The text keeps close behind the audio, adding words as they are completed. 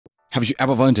Have you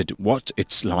ever wondered what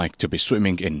it's like to be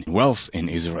swimming in wealth in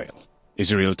Israel?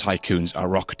 Israel tycoons are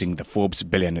rocketing the Forbes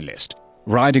billionaire list,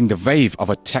 riding the wave of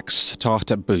a tech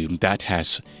startup boom that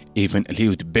has even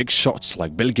eluded big shots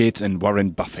like Bill Gates and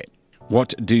Warren Buffett.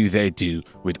 What do they do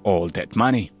with all that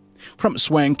money? From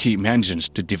swanky mansions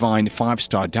to divine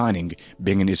five-star dining,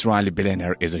 being an Israeli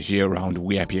billionaire is a year-round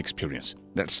VIP experience.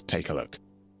 Let's take a look.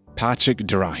 Patrick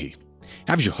Drahi.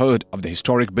 Have you heard of the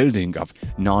historic building of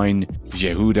 9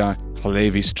 Yehuda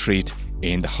Halevi Street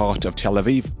in the heart of Tel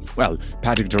Aviv? Well,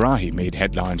 Patrick Drahi made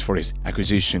headlines for his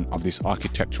acquisition of this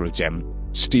architectural gem,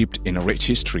 steeped in a rich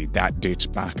history that dates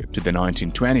back to the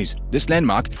 1920s. This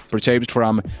landmark, purchased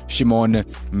from Shimon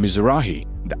Mizrahi,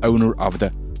 the owner of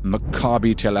the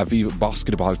Maccabi Tel Aviv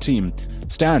basketball team,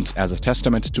 stands as a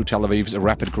testament to Tel Aviv's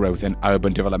rapid growth and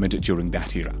urban development during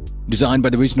that era. Designed by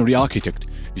the visionary architect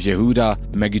Yehuda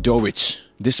Megidovich,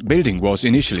 this building was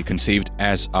initially conceived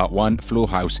as a one-floor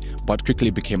house but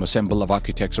quickly became a symbol of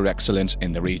architectural excellence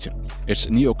in the region. Its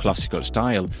neoclassical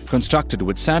style, constructed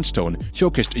with sandstone,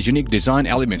 showcased unique design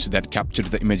elements that captured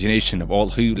the imagination of all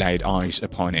who laid eyes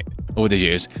upon it. Over the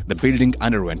years, the building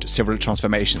underwent several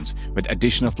transformations, with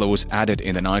additional floors added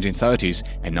in the 1930s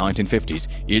and 1950s,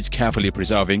 each carefully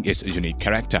preserving its unique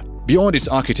character. Beyond its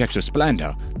architectural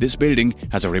splendor, this building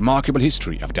has a remarkable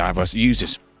history of diverse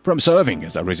uses. From serving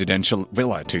as a residential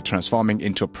villa to transforming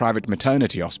into a private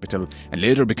maternity hospital and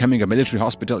later becoming a military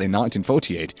hospital in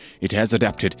 1948, it has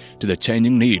adapted to the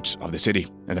changing needs of the city.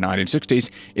 In the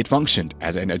 1960s, it functioned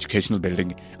as an educational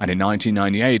building, and in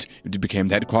 1998, it became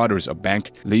the headquarters of Bank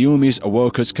Leumi's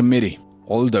Workers' Committee.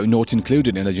 Although not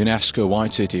included in the UNESCO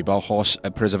White City Bauhaus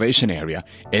Preservation Area,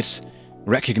 it's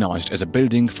recognized as a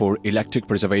building for electric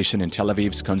preservation in Tel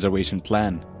Aviv's conservation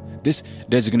plan. This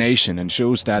designation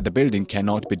ensures that the building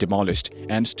cannot be demolished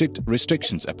and strict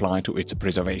restrictions apply to its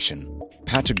preservation.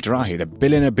 Patrick Drahi, the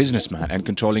billionaire businessman and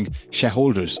controlling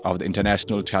shareholders of the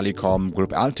international telecom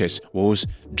group Altis, was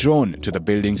drawn to the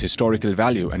building's historical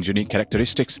value and unique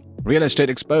characteristics. Real estate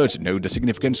experts note the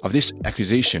significance of this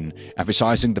acquisition,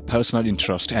 emphasizing the personal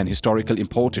interest and historical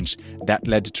importance that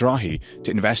led Drahi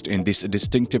to invest in this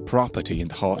distinctive property in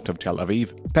the heart of Tel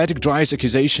Aviv. Patrick Drahi's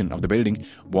acquisition of the building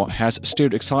has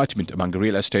stirred excitement among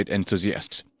real estate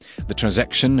enthusiasts. The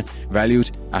transaction,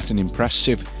 valued at an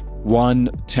impressive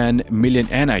 110 million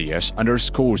NIS,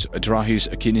 underscores Drahi's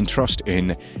keen interest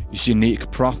in unique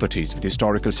properties with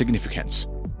historical significance.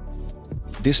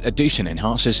 This addition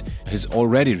enhances his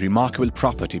already remarkable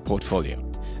property portfolio.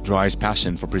 Drahi's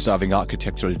passion for preserving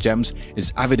architectural gems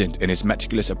is evident in his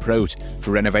meticulous approach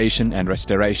to renovation and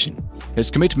restoration. His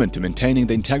commitment to maintaining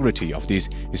the integrity of these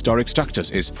historic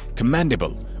structures is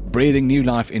commendable, breathing new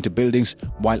life into buildings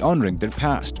while honoring their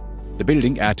past. The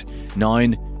building at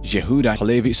 9 Yehuda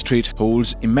Halevi Street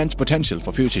holds immense potential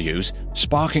for future use,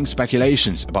 sparking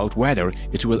speculations about whether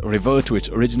it will revert to its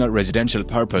original residential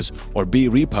purpose or be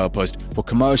repurposed for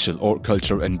commercial or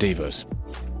cultural endeavors.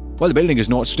 While the building is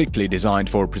not strictly designed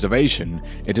for preservation,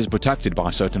 it is protected by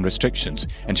certain restrictions,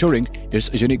 ensuring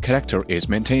its unique character is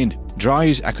maintained.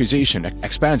 Drahi's acquisition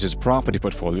expands its property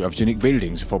portfolio of unique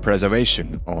buildings for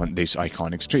preservation on this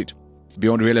iconic street.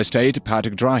 Beyond real estate,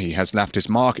 Patrick Drahi has left his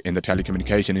mark in the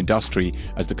telecommunication industry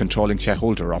as the controlling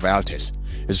shareholder of Altis.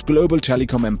 His global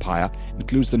telecom empire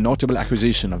includes the notable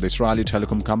acquisition of the Israeli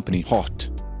telecom company HOT.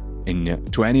 In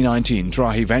 2019,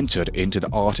 Drahi ventured into the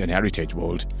art and heritage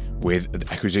world with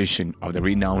the acquisition of the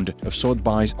renowned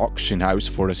Sotheby's auction house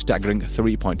for a staggering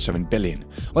 $3.7 billion.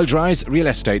 While Drahi's real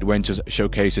estate ventures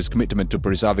showcase his commitment to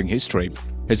preserving history,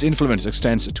 his influence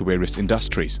extends to various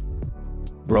industries.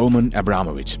 Roman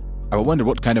Abramovich. I wonder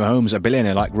what kind of homes a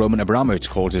billionaire like Roman Abramovich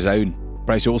calls his own.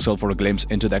 Brace yourself for a glimpse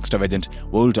into the extravagant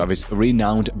world of his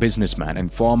renowned businessman and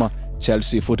former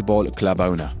Chelsea Football Club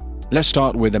owner. Let's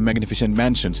start with the magnificent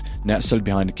mansions nestled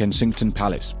behind Kensington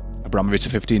Palace. Abramovich's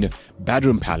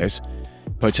 15-bedroom palace,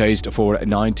 purchased for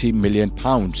 £90 million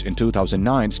in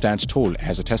 2009, stands tall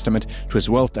as a testament to his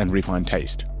wealth and refined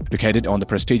taste. Located on the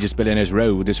prestigious Billionaires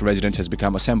Row, this residence has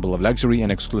become a symbol of luxury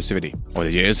and exclusivity. Over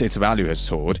the years, its value has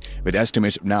soared, with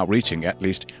estimates now reaching at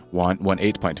least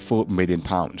 £118.4 million.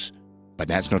 But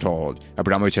that's not all.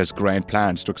 Abramovich has grand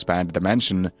plans to expand the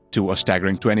mansion to a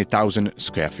staggering 20,000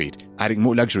 square feet, adding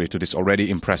more luxury to this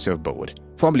already impressive abode.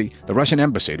 Formerly the Russian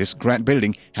embassy, this grand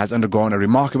building has undergone a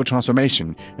remarkable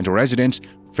transformation into a residence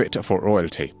fit for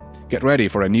royalty. Get ready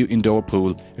for a new indoor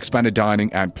pool, expanded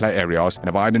dining and play areas, and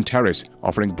a widened terrace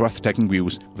offering breathtaking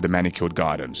views of the manicured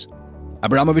gardens.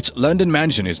 Abramovich's London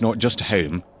mansion is not just a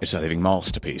home, it's a living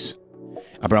masterpiece.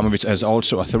 Abramovich has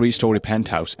also a 3-story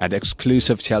penthouse at the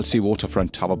exclusive Chelsea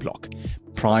waterfront tower block.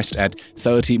 Priced at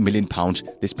 £30 million,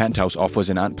 this penthouse offers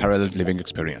an unparalleled living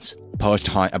experience. Perched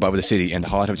high above the city in the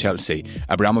heart of Chelsea,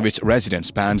 Abramovich's residence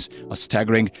spans a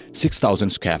staggering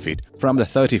 6,000 square feet. From the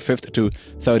 35th to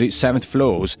 37th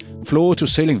floors,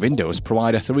 floor-to-ceiling windows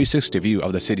provide a 360 view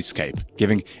of the cityscape,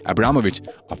 giving Abramovich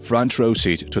a front row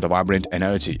seat to the vibrant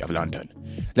energy of London.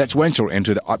 Let's venture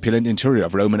into the opulent interior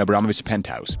of Roman Abramovich's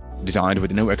penthouse. Designed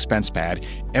with no expense spared,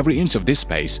 every inch of this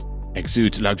space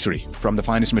exudes luxury, from the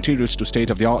finest materials to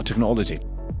state-of-the-art technology.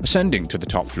 Ascending to the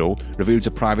top floor reveals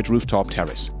a private rooftop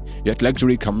terrace. Yet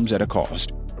luxury comes at a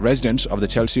cost. Residents of the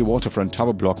Chelsea waterfront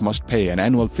tower block must pay an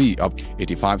annual fee of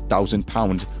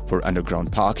 £85,000 for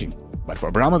underground parking. But for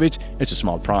Abramovich, it's a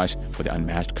small price for the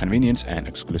unmatched convenience and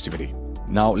exclusivity.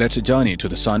 Now let's journey to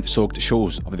the sun-soaked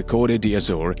shores of the Côte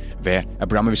d'Azur, where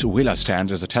Abramovich's villa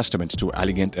stands as a testament to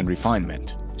elegance and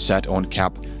refinement. Set on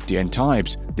Cap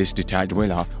d'Antibes, this detached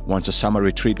villa, once a summer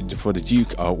retreat for the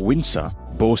Duke of Windsor,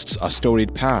 boasts a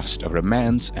storied past of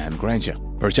romance and grandeur.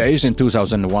 Purchased in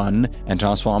 2001 and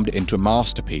transformed into a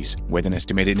masterpiece with an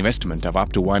estimated investment of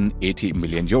up to €180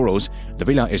 million, the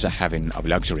villa is a heaven of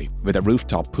luxury. With a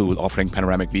rooftop pool offering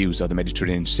panoramic views of the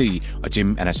Mediterranean Sea, a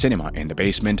gym and a cinema in the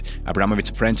basement,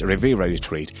 Abramovich's French Riviera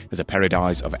retreat is a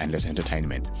paradise of endless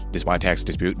entertainment. Despite tax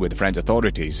dispute with the French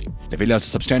authorities, the villa's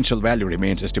substantial value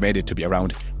remains estimated to be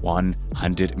around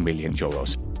 €100 million.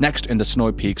 Next, in the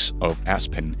snowy peaks of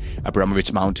Aspen,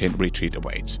 Abramovich's mountain retreat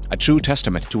awaits. A true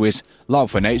testament to his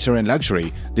love for nature and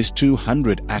luxury, this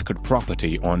 200-acre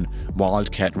property on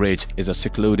Wildcat Ridge is a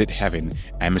secluded heaven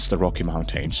amidst the Rocky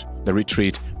Mountains. The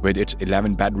retreat, with its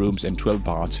 11 bedrooms and 12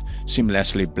 baths,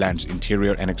 seamlessly blends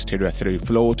interior and exterior through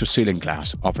floor-to-ceiling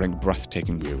glass, offering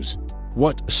breathtaking views.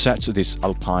 What sets this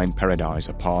alpine paradise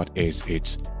apart is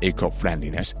its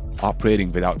eco-friendliness,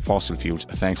 operating without fossil fuels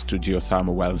thanks to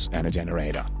geothermal wells and a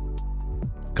generator.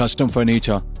 Custom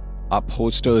furniture,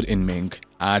 upholstered in mink,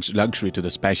 adds luxury to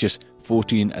the spacious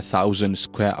 14,000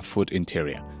 square foot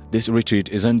interior. This retreat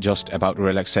isn't just about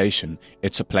relaxation,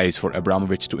 it's a place for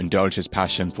Abramovich to indulge his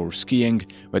passion for skiing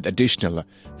with additional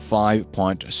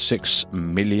 £5.6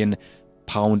 million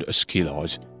ski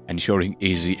lodge, ensuring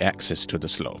easy access to the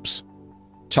slopes.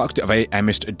 Tucked away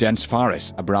amidst dense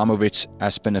forests, Abramovich's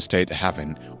Aspen Estate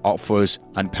Heaven offers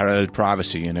unparalleled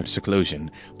privacy and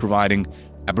seclusion, providing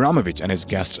Abramovich and his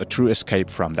guests a true escape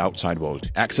from the outside world.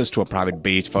 Access to a private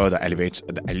beach further elevates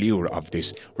the allure of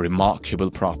this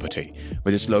remarkable property.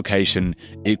 With its location,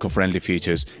 eco-friendly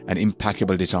features, and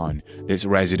impeccable design, this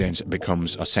residence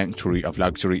becomes a sanctuary of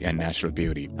luxury and natural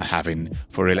beauty, a haven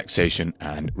for relaxation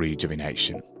and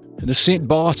rejuvenation. The St.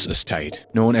 Bart's Estate,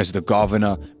 known as the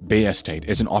Governor Bay Estate,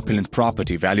 is an opulent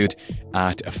property valued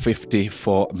at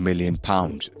 £54 million.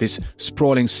 This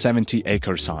sprawling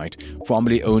 70-acre site,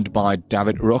 formerly owned by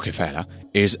David Rockefeller,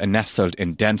 is nestled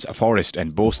in dense forest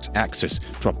and boasts access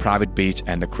to a private beach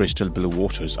and the crystal blue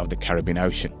waters of the Caribbean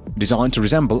Ocean. Designed to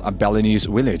resemble a Balinese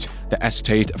village, the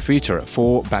estate features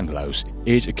 4 bungalows,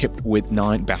 each equipped with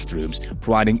 9 bathrooms,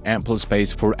 providing ample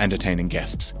space for entertaining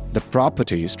guests. The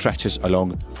property stretches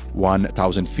along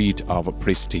 1,000 feet of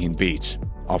pristine beach,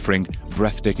 offering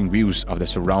breathtaking views of the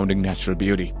surrounding natural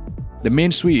beauty. The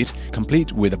main suite,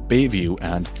 complete with a bay view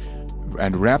and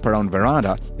wraparound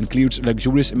veranda, includes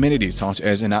luxurious amenities such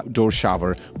as an outdoor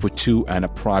shower for 2 and a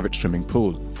private swimming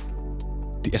pool.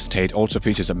 The estate also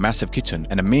features a massive kitchen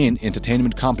and a main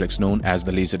entertainment complex known as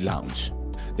the Lizard Lounge.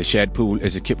 The shared pool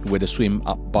is equipped with a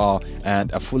swim-up bar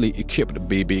and a fully equipped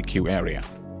BBQ area.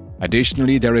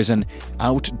 Additionally, there is an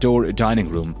outdoor dining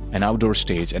room, an outdoor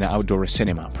stage, and an outdoor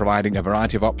cinema, providing a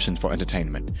variety of options for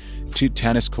entertainment. 2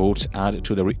 tennis courts add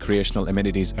to the recreational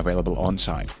amenities available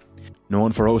on-site.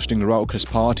 Known for hosting raucous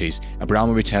parties,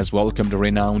 Abramovich has welcomed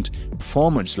renowned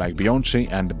performers like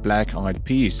Beyoncé and the Black Eyed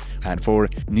Peas, and for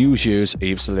New Year's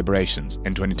Eve celebrations.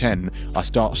 In 2010, a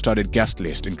star-studded guest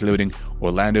list including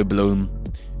Orlando Bloom,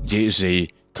 Jay-Z,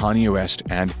 Kanye West,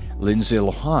 and Lindsay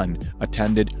Lohan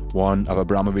attended one of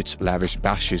Abramovich's lavish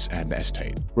bashes at the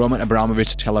estate. Roman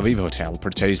Abramovich's Tel Aviv hotel,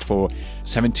 purchased for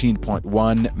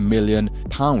 £17.1 million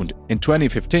in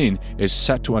 2015, is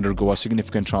set to undergo a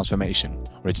significant transformation.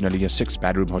 Originally a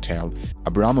 6-bedroom hotel,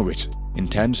 Abramovich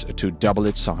intends to double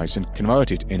its size and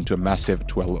convert it into a massive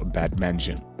 12-bed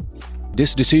mansion.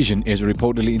 This decision is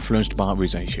reportedly influenced by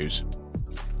visa issues.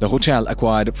 The hotel,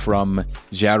 acquired from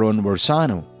Jaron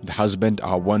Varsano, the husband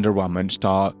of Wonder Woman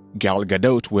star Gal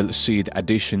Gadot, will see the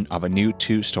addition of a new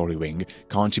 2-story wing,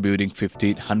 contributing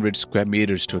 1,500 square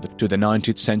meters to the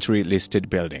 19th century listed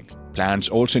building. Plans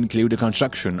also include the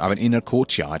construction of an inner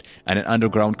courtyard and an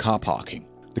underground car parking.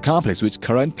 The complex, which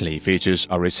currently features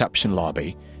a reception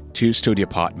lobby, 2 studio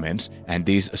apartments, and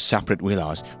these separate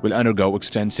villas will undergo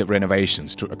extensive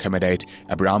renovations to accommodate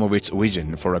Abramovich's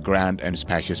vision for a grand and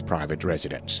spacious private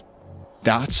residence.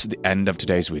 That's the end of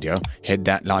today's video. Hit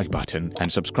that like button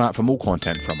and subscribe for more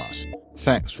content from us.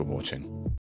 Thanks for watching.